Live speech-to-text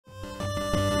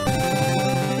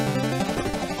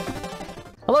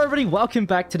Hello everybody, welcome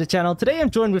back to the channel. Today I'm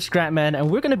joined with Scrapman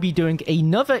and we're going to be doing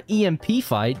another EMP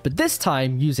fight, but this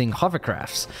time using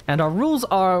Hovercrafts. And our rules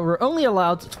are we're only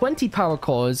allowed 20 power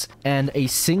cores and a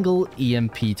single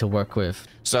EMP to work with.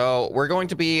 So we're going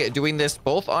to be doing this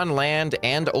both on land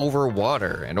and over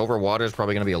water. And over water is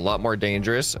probably going to be a lot more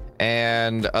dangerous.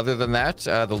 And other than that,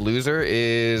 the loser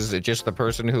is just the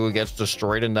person who gets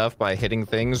destroyed enough by hitting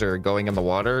things or going in the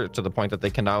water to the point that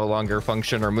they can no longer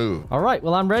function or move. All right,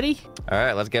 well, I'm ready. All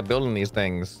right, let's get building these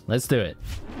things. Let's do it.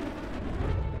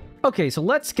 Okay, so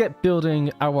let's get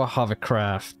building our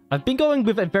hovercraft. I've been going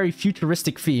with a very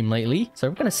futuristic theme lately, so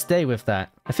we're going to stay with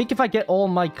that. I think if I get all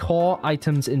my core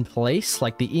items in place,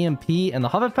 like the EMP and the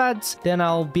hover pads, then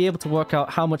I'll be able to work out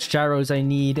how much gyros I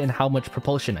need and how much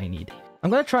propulsion I need. I'm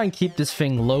going to try and keep this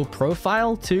thing low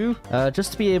profile too,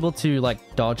 just to be able to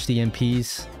like dodge the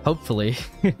EMPs, hopefully.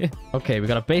 Okay, we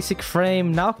got a basic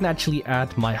frame. Now I can actually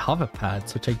add my hover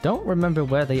pads, which I don't remember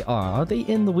where they are. Are they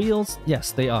in the wheels?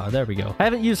 Yes, they are. There we go. I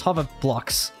haven't used hover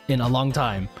blocks in a long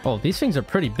time. Oh, these things are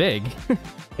pretty big.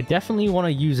 I definitely want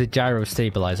to use a gyro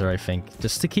stabilizer, I think,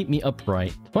 just to keep me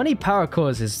upright. 20 power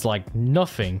cores is like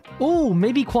nothing. Oh,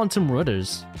 maybe quantum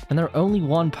rudders. And they're only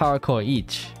one power core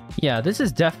each. Yeah, this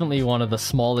is definitely one of the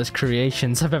smallest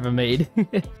creations I've ever made.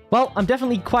 Well, I'm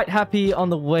definitely quite happy on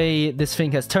the way this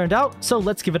thing has turned out, so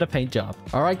let's give it a paint job.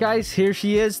 All right, guys, here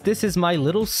she is. This is my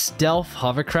little stealth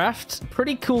hovercraft.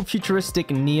 Pretty cool futuristic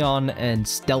neon and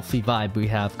stealthy vibe we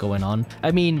have going on.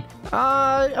 I mean,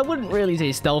 I wouldn't really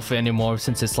say stealthy anymore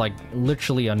since it's like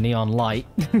literally a neon light.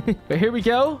 But here we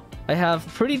go. I have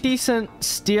pretty decent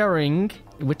steering,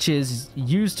 which is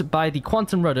used by the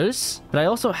quantum rudders, but I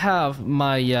also have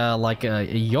my like a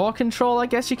yaw control, I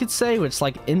guess you could say, which is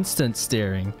like instant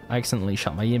steering. I accidentally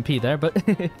shot my EMP there, but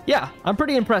yeah, I'm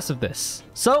pretty impressed with this.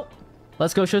 So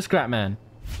let's go show Scrapman.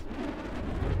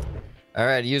 All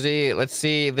right, Yzuei, let's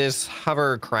see this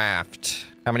hovercraft.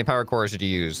 How many power cores did you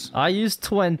use? I used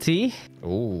 20.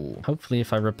 Ooh. Hopefully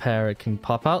if I repair it can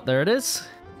pop out. There it is.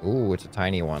 Ooh, it's a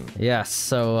tiny one. Yes,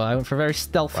 so I went for a very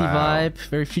stealthy vibe,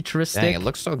 very futuristic. Dang, it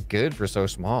looks so good for so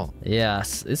small.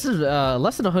 Yes, this is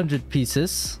less than 100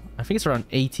 pieces. I think it's around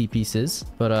 80 pieces,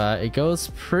 but it goes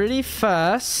pretty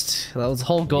fast. That was the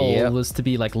whole goal, was to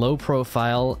be like low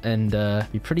profile and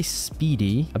be pretty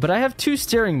speedy. But I have two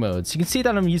steering modes. You can see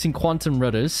that I'm using quantum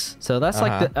rudders. So that's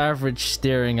like the average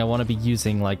steering I want to be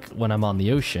using like when I'm on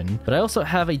the ocean. But I also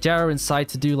have a gyro inside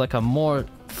to do like a more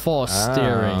force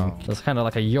steering. So it's kind of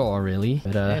like a yaw, really.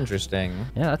 But, interesting.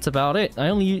 Yeah, that's about it. I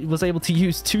only was able to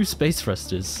use 2 space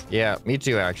thrusters. Yeah, me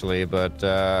too, actually. But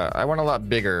I went a lot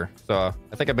bigger, so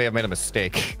I think I may have made a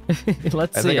mistake.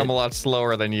 Let's see. I think I'm a lot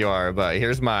slower than you are, but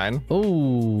here's mine.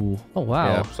 Oh wow.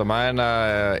 Yeah, so mine,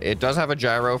 it does have a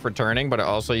gyro for turning, but it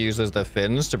also uses the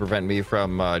fins to prevent me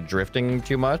from drifting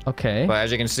too much. Okay. But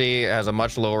as you can see, it has a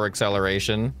much lower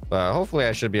acceleration. But hopefully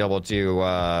I should be able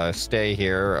to stay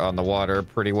here on the water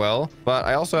pretty well. But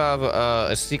I also have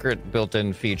a secret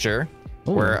built-in feature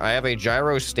where I have a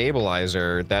gyro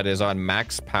stabilizer that is on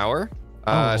max power.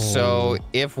 So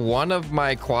if one of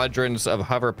my quadrants of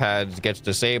hover pads gets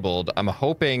disabled, I'm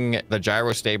hoping the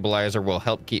gyro stabilizer will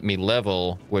help keep me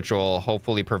level, which will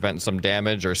hopefully prevent some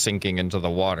damage or sinking into the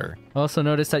water. Also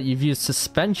notice that you've used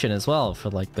suspension as well for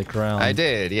like the ground. I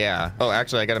did, yeah. Oh,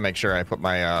 actually, I gotta make sure I put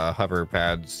my hover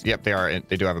pads. Yep,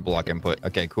 they do have a block input.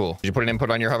 Okay, cool. Did you put an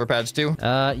input on your hover pads too?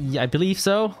 Yeah, I believe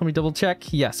so. Let me double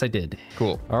check. Yes, I did.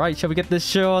 Cool. All right, shall we get this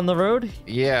show on the road?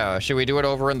 Yeah, should we do it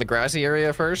over in the grassy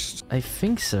area first? I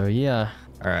think so, yeah.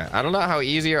 All right. I don't know how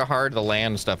easy or hard the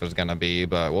land stuff is going to be,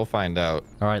 but we'll find out.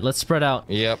 All right, let's spread out.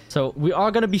 Yep. So we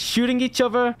are going to be shooting each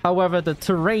other. However, the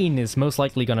terrain is most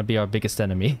likely going to be our biggest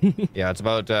enemy. Yeah, it's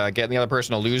about getting the other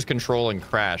person to lose control and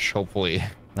crash, hopefully.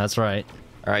 That's right.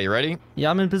 All right, you ready?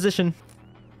 Yeah, I'm in position.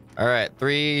 All right,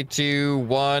 3, 2,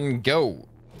 1, go.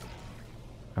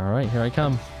 All right, here I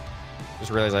come. Just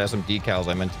realized I have some decals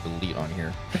I meant to delete on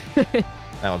here.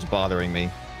 Now it's bothering me.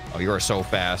 Oh, you are so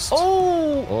fast.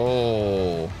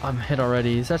 Oh! I'm hit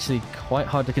already. It's actually quite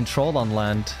hard to control on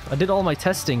land. I did all my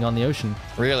testing on the ocean.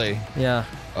 Really? Yeah.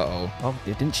 Uh-oh. Oh,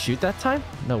 it didn't shoot that time?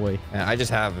 No way. Man, I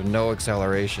just have no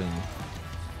acceleration.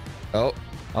 Oh.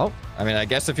 I mean, I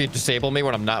guess if you disable me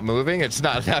when I'm not moving, it's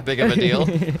not that big of a deal. All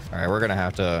right, we're gonna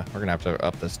have to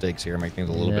up the stakes here, make things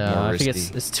a little bit more risky. I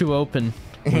think it's too open.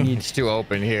 It's too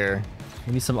open here.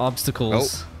 We need some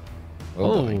obstacles.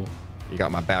 Oh. You got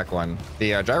my back one.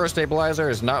 The gyro stabilizer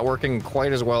is not working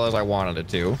quite as well as I wanted it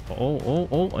to.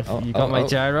 You got my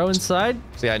gyro inside?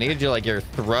 See, I needed your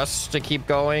thrust to keep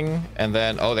going, and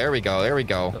then, oh, there we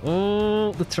go.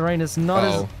 Oh, the terrain is not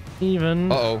as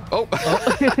even. Uh-oh. Oh.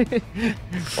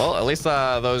 Well, at least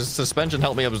those suspension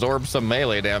helped me absorb some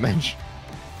melee damage.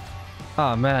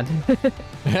 Oh, man.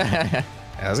 Yeah,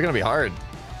 it's going to be hard.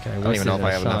 Okay, I don't even know if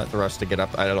I have enough thrust to get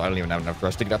up. I don't even have enough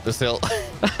thrust to get up this hill.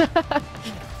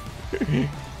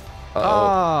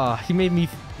 Ah, he made me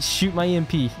shoot my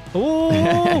EMP.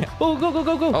 Oh, oh, go, go,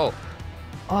 go, go. Oh.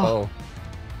 Oh.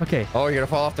 Okay. Oh, you're gonna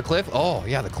fall off the cliff? Oh,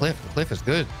 yeah, the cliff. The cliff is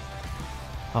good.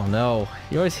 Oh no,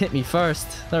 you always hit me first.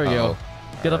 There we go.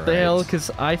 Get up the hill, because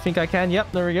I think I can.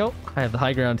 Yep, there we go. I have the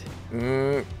high ground.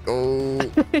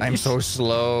 Oh, I'm so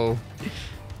slow.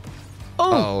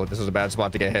 Oh, this is a bad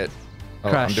spot to get hit. Oh,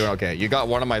 Crash. I'm doing okay. You got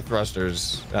one of my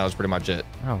thrusters. That was pretty much it.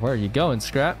 Oh, where are you going,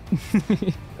 Scrap?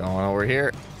 Going over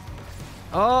here.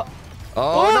 Oh.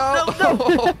 Oh, no. No.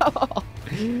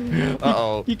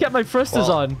 Uh-oh. You kept my thrusters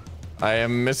on. I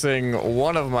am missing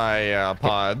one of my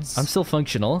pods. I'm still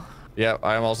functional. Yep,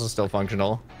 I am also still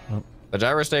functional. Oh. The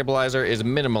gyro stabilizer is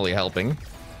minimally helping.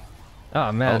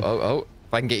 Oh, man. Oh.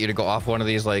 If I can get you to go off one of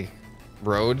these, like,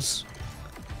 roads.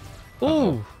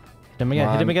 Ooh. Hit him again.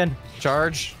 Hit him again.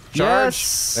 Charge.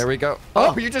 Yes. There we go.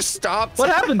 Oh, you just stopped. What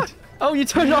happened? Oh, you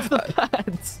turned off the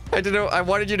pads. I didn't know. I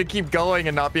wanted you to keep going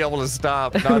and not be able to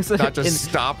stop. Not just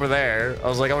stop there. I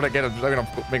was like, I'm gonna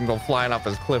make him go flying off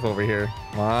this cliff over here.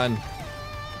 Come on.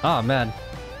 Oh, man.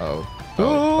 Oh,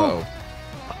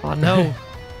 no.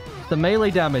 The melee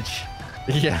damage.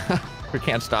 yeah. We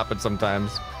can't stop it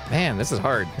sometimes. Man, this is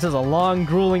hard. This is a long,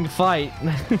 grueling fight.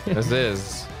 This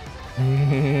is.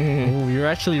 Oh, you're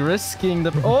actually risking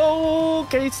the... Oh,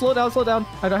 okay. Slow down, slow down.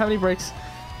 I don't have any brakes.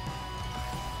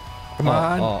 Come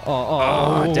on.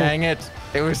 Oh, dang it.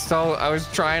 It was so... I was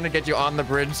trying to get you on the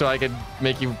bridge so I could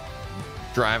make you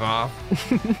drive off.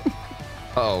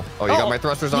 Oh, you got my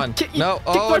thrusters on. No,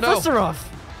 my thruster off.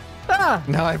 Ah!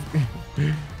 No, I'm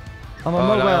a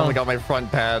mobile. No, I only got my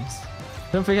front pads.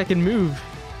 Don't think I can move.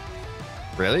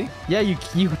 Really? Yeah, you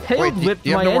tail whipped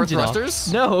you have my no more engine off.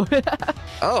 thrusters? No.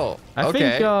 Oh, I okay.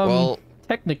 think, well,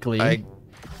 technically...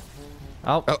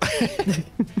 Oh.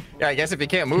 Yeah, I guess if you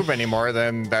can't move anymore,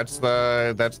 then that's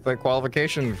the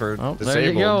qualification for disabled. There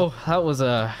you go. That was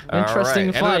a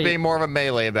interesting fight. Ended up being more of a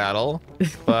melee battle.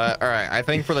 But all right, I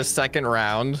think for the second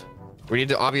round, we need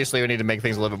to make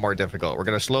things a little bit more difficult. We're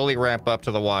gonna slowly ramp up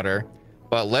to the water,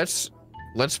 but let's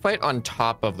fight on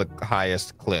top of the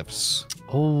highest cliffs.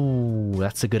 Oh,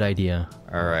 that's a good idea.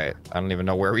 All right, I don't even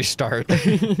know where we start.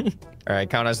 All right,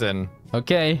 count us in.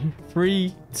 Okay,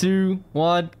 3, 2,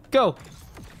 1, go.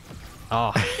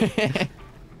 Oh,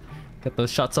 get those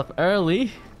shots up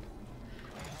early.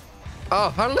 Oh,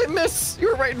 how did I miss? You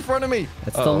were right in front of me.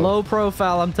 It's the low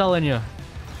profile, I'm telling you.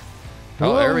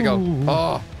 Oh, there we go.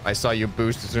 Oh, I saw you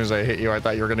boost as soon as I hit you. I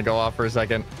thought you were going to go off for a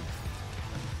second.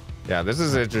 Yeah, this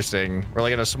is interesting. We're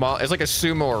like in a small, it's like a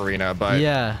sumo arena, but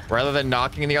yeah, rather than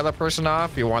knocking the other person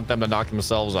off, you want them to knock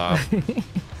themselves off.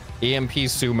 EMP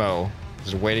sumo.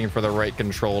 Just waiting for the right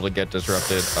control to get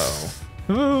disrupted.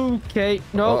 Okay,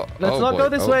 no, let's not go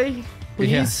this way,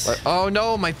 please. Yeah. Oh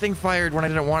no, my thing fired when I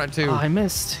didn't want it to. Oh, I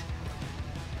missed.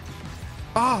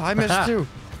 Oh, I missed too.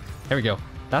 There we go.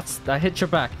 I hit your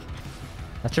back.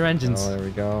 That's your engines. Oh, there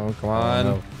we go. Come on.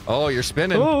 Oh, no. Oh, you're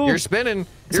spinning. Oh. You're spinning.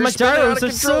 You're spinning out of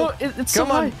control. It's so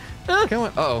high. Come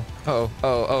on. Oh,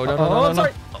 no.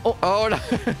 Sorry. Oh, no.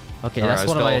 Okay, that's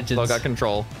one of my engines. Still got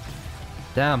control.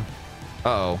 Damn.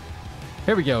 Uh-oh.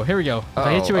 Here we go. Did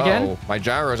I hit you again? My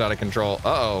gyro's out of control.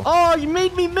 Uh-oh. Oh, you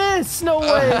made me miss. No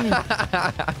way.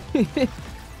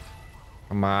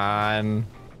 Come on.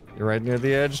 You're right near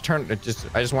the edge. Turn. I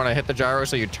just want to hit the gyro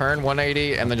so you turn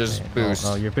 180 and then just boost.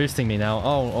 Oh, you're boosting me now.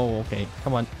 Oh, okay.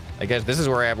 Come on. I guess this is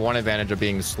where I have one advantage of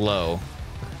being slow.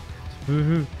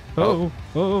 No.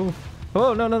 Come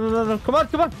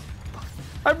on.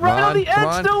 I'm right on the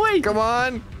edge. No way. Come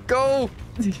on. Go.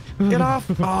 Get off.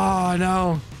 Oh,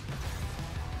 no.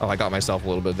 Oh, I got myself a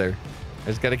little bit there. I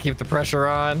just got to keep the pressure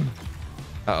on.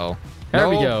 Uh-oh. There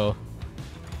we go.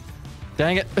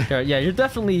 Dang it. Yeah, you're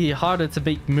definitely harder to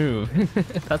make move.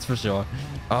 That's for sure.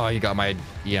 Oh, you got my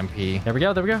EMP. There we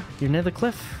go. You're near the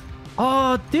cliff.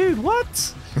 Oh, dude, what?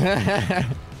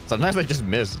 Sometimes I just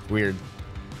miss. It's weird.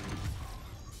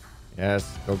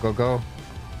 Yes. Go.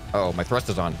 Oh, my thrust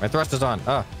is on.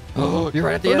 Oh, you're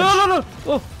right at the edge. No.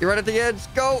 Oh. You're right at the edge.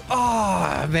 Go.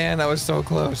 Oh, man, that was so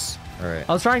close. All right.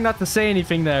 I was trying not to say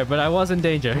anything there, but I was in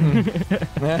danger.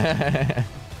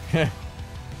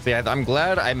 See, I'm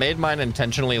glad I made mine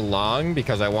intentionally long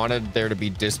because I wanted there to be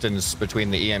distance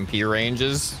between the EMP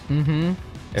ranges. Mm-hmm.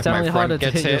 If definitely my friend harder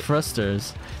gets to hit hit, your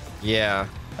thrusters. Yeah.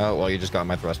 Oh, well, you just got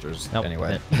my thrusters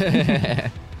anyway.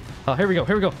 Oh, here we go.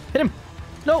 Hit him.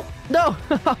 No.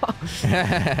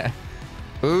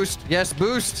 Boost. Yes,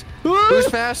 boost.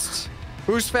 Boost fast.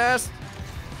 Boost fast.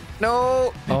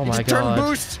 No. Oh my Turn god.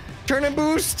 boost. Turn and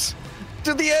boost.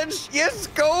 To the edge. Yes,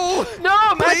 go. No,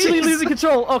 I'm actually losing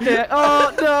control. Okay.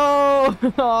 Oh,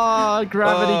 no. Oh,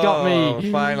 gravity got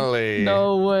me. Finally.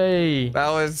 No way. That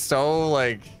was so,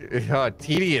 like,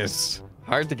 tedious.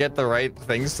 Hard to get the right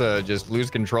things to just lose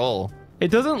control.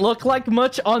 It doesn't look like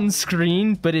much on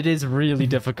screen, but it is really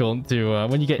difficult to,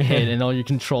 when you get hit and all your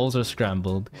controls are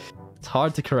scrambled. It's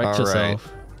hard to correct yourself.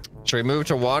 Right. Should we move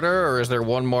to water, or is there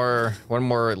one more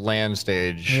land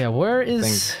stage? Yeah,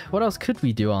 what else could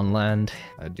we do on land?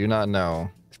 I do not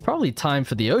know. It's probably time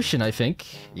for the ocean, I think.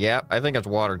 Yeah, I think it's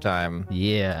water time.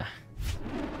 Yeah.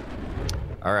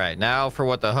 All right, now for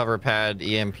what the hoverpad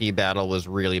EMP battle was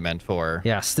really meant for.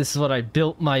 Yes, this is what I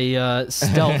built my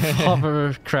stealth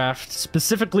hovercraft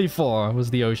specifically for, was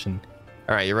the ocean.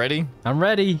 All right, you ready? I'm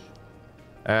ready.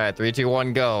 All right, 3, 2,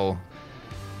 1, go.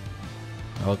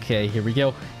 Okay, here we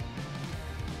go.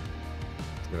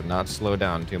 Do not slow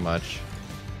down too much.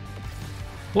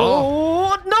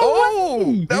 Oh, no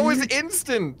way! That was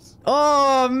instant.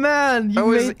 Oh, man. That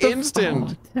was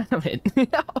instant. Oh, damn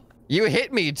it. You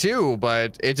hit me too,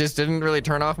 but it just didn't really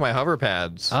turn off my hover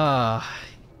pads. All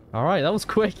right, that was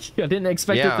quick. I didn't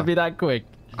expect it to be that quick.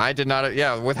 I did not.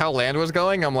 Yeah, with how land was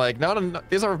going, I'm like,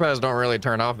 these hover pads don't really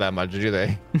turn off that much, do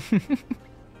they?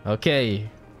 Okay.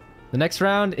 The next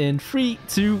round in 3,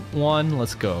 2, 1,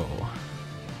 let's go.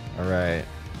 All right.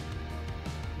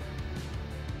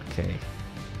 Okay.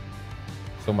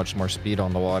 So much more speed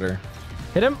on the water.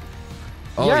 Hit him.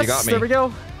 Oh, yes, you got me. There we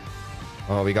go.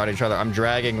 Oh, we got each other. I'm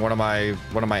dragging one of my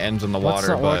ends in the water.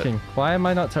 What's not working? Why am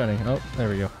I not turning? Oh, there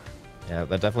we go. Yeah,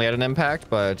 that definitely had an impact,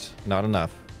 but not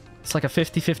enough. It's like a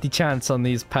 50-50 chance on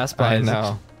these pass-bys. I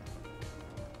know.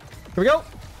 Here we go.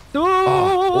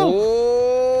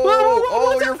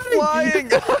 You're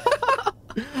flying.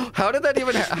 How did that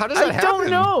even how does that happen? I don't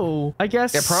know. I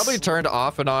guess it probably turned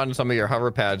off and on some of your hover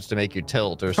pads to make you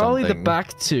tilt or probably something. The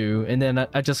back two, and then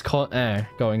I just caught air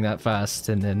going that fast,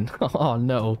 and then oh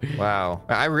no. Wow.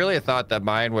 I really thought that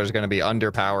mine was going to be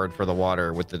underpowered for the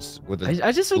water with its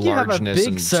I just think you have a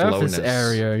big surface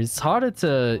area. It's harder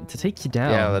to take you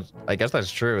down. Yeah, I guess that's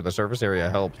true. The surface area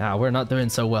helped. We're not doing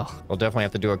so well. We'll definitely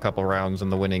have to do a couple rounds in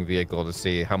the winning vehicle to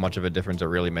see how much of a difference it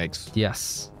really makes.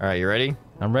 Yes. All right, you ready?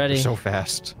 I'm ready. You're so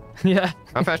fast. Yeah.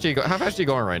 How fast are you How fast are you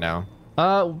going right now?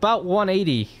 About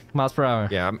 180 miles per hour.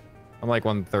 Yeah, I'm like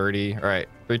 130. All right,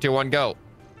 3, 2, 1, go.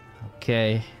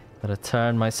 Okay, gotta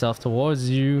turn myself towards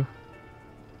you.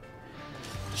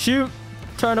 Shoot!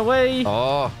 Turn away.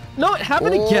 Oh. No, it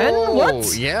happened again.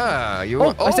 What? Yeah.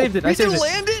 I saved it. I saved it.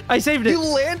 Landed? I saved it. You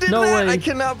landed no that? Way. I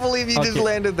cannot believe you just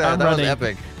landed that. That was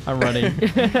epic. I'm running.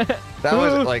 That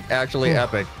was like actually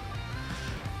epic.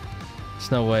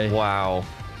 There's no way. Wow.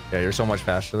 Yeah, you're so much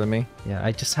faster than me. Yeah,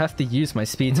 I just have to use my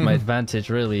speed to my advantage,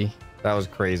 really. That was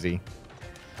crazy.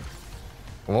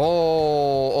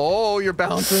 Oh, you're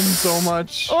bouncing so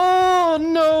much. Oh,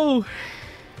 no.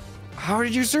 How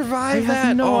did you survive that? I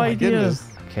have no idea. Goodness.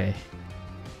 Okay.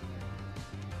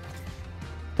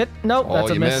 Hit. Nope,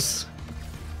 that's a miss. Missed.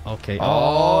 Okay.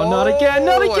 Oh, not again.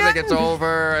 Not again. I think it's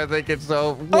over. I think it's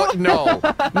over. What? No.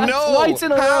 No. Twice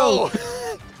in a row.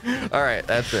 All right,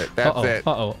 that's it. That's it.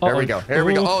 There we go. There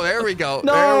we go. Oh, there we go.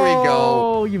 No, there we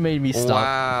go. You made me stop.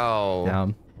 Wow.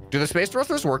 Down. Do the space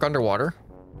thrusters work underwater?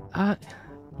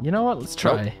 You know what? Let's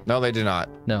try. Nope. No, they do not.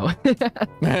 No.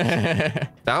 That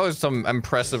was some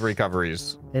impressive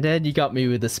recoveries. And then you got me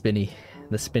with the spinny.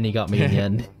 The spinny got me in the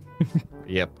end.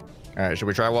 Yep. All right, should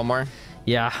we try one more?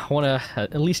 Yeah, I want to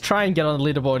at least try and get on the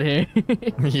leaderboard here.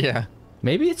 Yeah.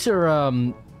 Maybe it's your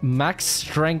max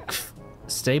strength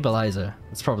stabilizer.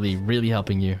 It's probably really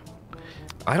helping you.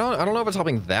 I don't know if it's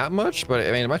helping that much, but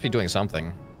I mean, it must be doing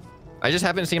something. I just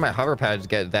haven't seen my hover pads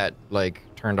get that like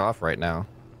turned off right now.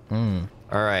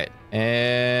 All right,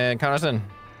 and count us in.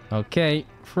 Okay,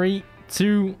 3,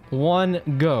 2, 1,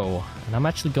 go. And I'm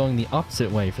actually going the opposite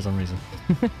way for some reason.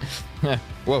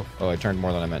 Whoa! Oh, I turned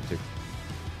more than I meant to.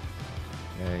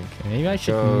 Okay, maybe I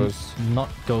should not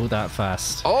go that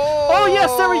fast. Oh,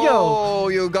 yes, there we go. Oh,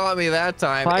 you got me that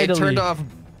time. Finally. It turned off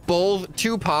both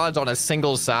 2 pods on a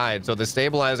single side, so the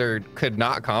stabilizer could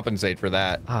not compensate for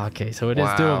that. Okay, so it is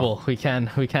doable. We can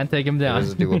take him down. It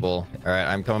is doable. All right,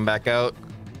 I'm coming back out.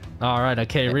 All right,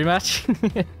 okay,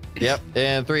 rematch. Yep,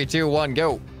 and 3, 2, 1,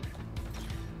 go.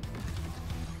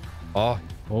 Oh,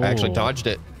 I actually dodged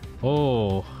it.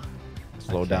 Oh.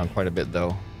 Slowed down quite a bit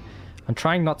though. I'm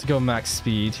trying not to go max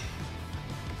speed.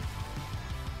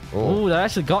 Oh, that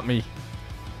actually got me.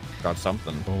 Got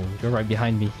something. Oh, you're right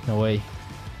behind me. No way.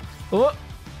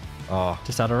 Oh,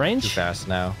 just out of range. Too fast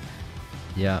now.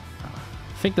 Yeah.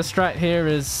 think the strat here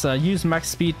is use max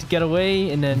speed to get away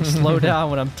and then slow down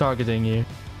when I'm targeting you.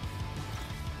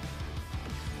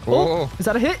 Oh, is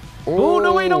that a hit? Oh,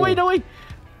 no way, no way, no way.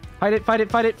 Fight it, fight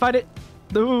it, fight it, fight it.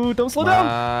 No, don't slow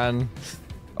down.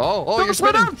 Oh, you're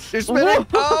spinning. You're spinning.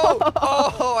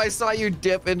 Oh, I saw you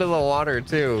dip into the water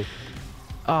too.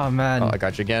 Oh, man. Oh, I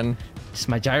got you again. Just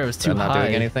my gyro is too high. Not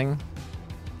doing anything.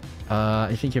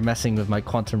 I think you're messing with my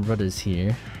quantum rudders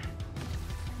here.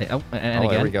 Oh, and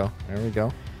again. There we go. There we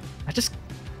go. I just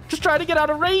trying to get out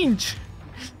of range.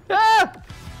 Ah!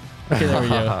 Okay, there we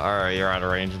go. All right, you're out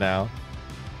of range now.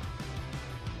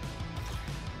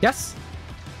 Yes.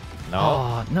 No.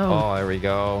 Oh, no. Oh, there we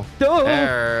go. No.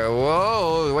 There.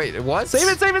 Whoa. Wait, what? Save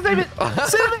it, save it, save it.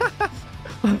 Save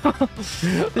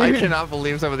it. I cannot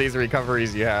believe some of these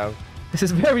recoveries you have. This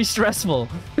is very stressful.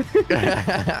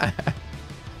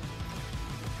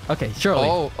 Okay, surely.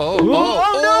 Oh,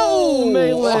 no!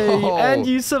 Melee. Whoa. And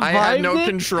you survived. I had no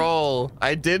control.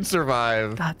 I did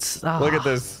survive. That's look at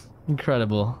this.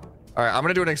 Incredible. All right, I'm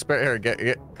gonna do an experiment.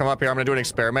 Here, come up here. I'm gonna do an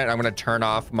experiment. I'm gonna turn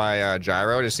off my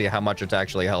gyro to see how much it's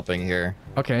actually helping here.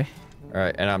 Okay. All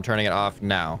right, and I'm turning it off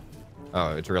now.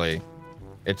 Oh, it's very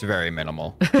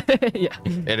minimal. Yeah.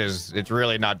 It's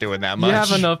really not doing that much. You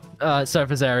have enough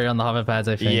surface area on the hover pads,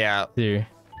 I think. Yeah. Too.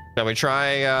 Shall we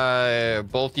try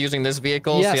both using this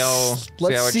vehicle? Yes.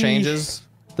 See how it changes?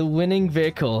 The winning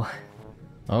vehicle.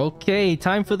 Okay,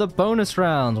 time for the bonus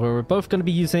round where we're both going to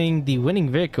be using the winning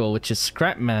vehicle, which is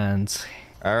Scrapman's.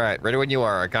 All right, ready when you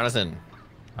are. Count us in.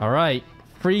 All right,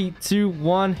 3, 2,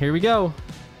 1, here we go.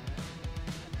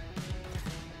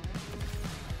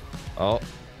 Oh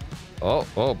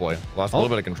boy, lost a little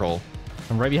bit of control.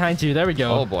 I'm right behind you. There we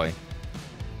go. Oh boy,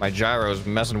 my gyro's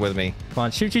messing with me. Come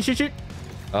on, shoot, shoot, shoot, shoot.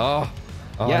 Oh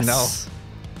yes. No.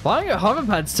 Why are your hover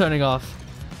pads turning off?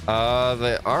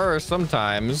 They are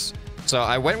sometimes. So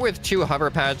I went with 2 hover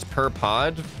pads per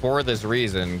pod for this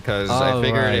reason, because I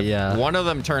figured if one of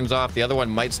them turns off, the other one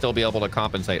might still be able to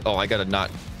compensate. Oh, I gotta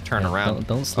not turn around.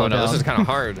 Don't slow down. Oh no, this is kind of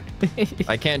hard.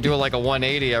 I can't do it like a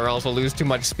 180 or else I'll lose too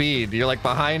much speed. You're like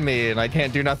behind me and I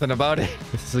can't do nothing about it.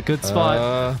 This is a good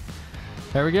spot.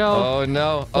 There we go. Oh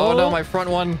no. Oh no, my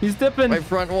front one. He's dipping. My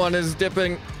front one is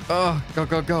dipping. Oh, go,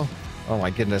 go, go. Oh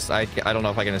my goodness. I don't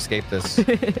know if I can escape this.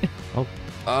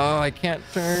 Oh, I can't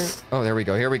turn. Oh, there we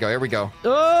go. Here we go. Here we go.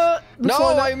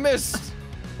 No, I missed.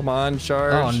 Come on,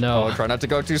 charge. Oh, no. Oh, try not to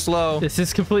go too slow. This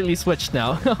is completely switched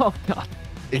now. Oh, God.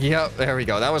 Yep, there we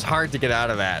go. That was hard to get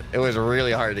out of that. It was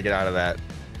really hard to get out of that.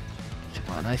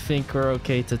 Come on, I think we're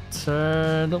okay to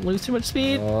turn. Don't lose too much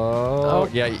speed. Oh,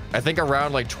 yeah. I think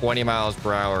around like 20 miles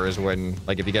per hour is when,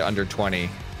 like, if you get under 20.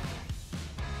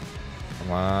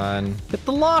 Come on. Get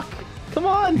the lock. Come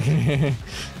on.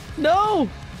 No.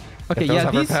 Okay,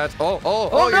 yeah, these... pads.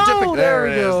 Oh, you're dipping. There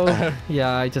it is.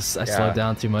 Yeah, I slowed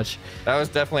down too much. That was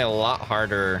definitely a lot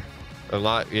harder.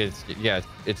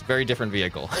 It's very different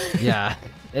vehicle. Yeah,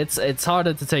 it's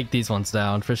harder to take these ones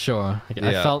down for sure.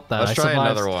 I felt that. Let's try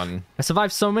another one. I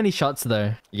survived so many shots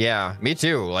there. Yeah, me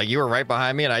too. Like, you were right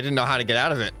behind me and I didn't know how to get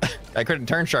out of it. I couldn't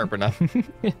turn sharp enough.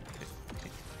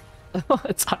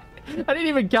 It's hard. I didn't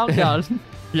even count down.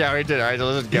 Yeah, we did. All right,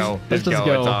 let's just go. Let's just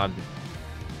go. It's on.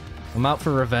 I'm out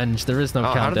for revenge. There is no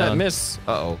countdown. How did that miss?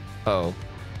 Oh, no.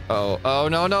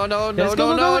 Yes,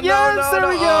 there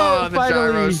we go. The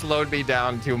gyro slowed me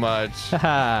down too much.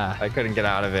 I couldn't get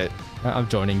out of it. I'm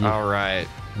joining you. All right.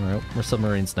 We're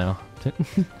submarines now.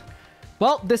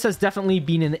 Well, this has definitely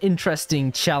been an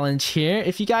interesting challenge here.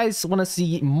 If you guys want to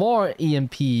see more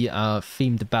EMP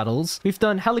themed battles, we've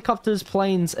done helicopters,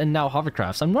 planes, and now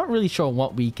hovercrafts. I'm not really sure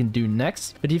what we can do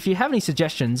next, but if you have any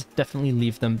suggestions, definitely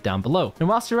leave them down below. And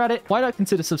whilst you're at it, why not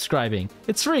consider subscribing?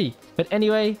 It's free. But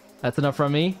anyway, that's enough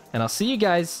from me, and I'll see you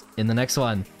guys in the next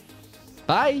one.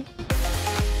 Bye!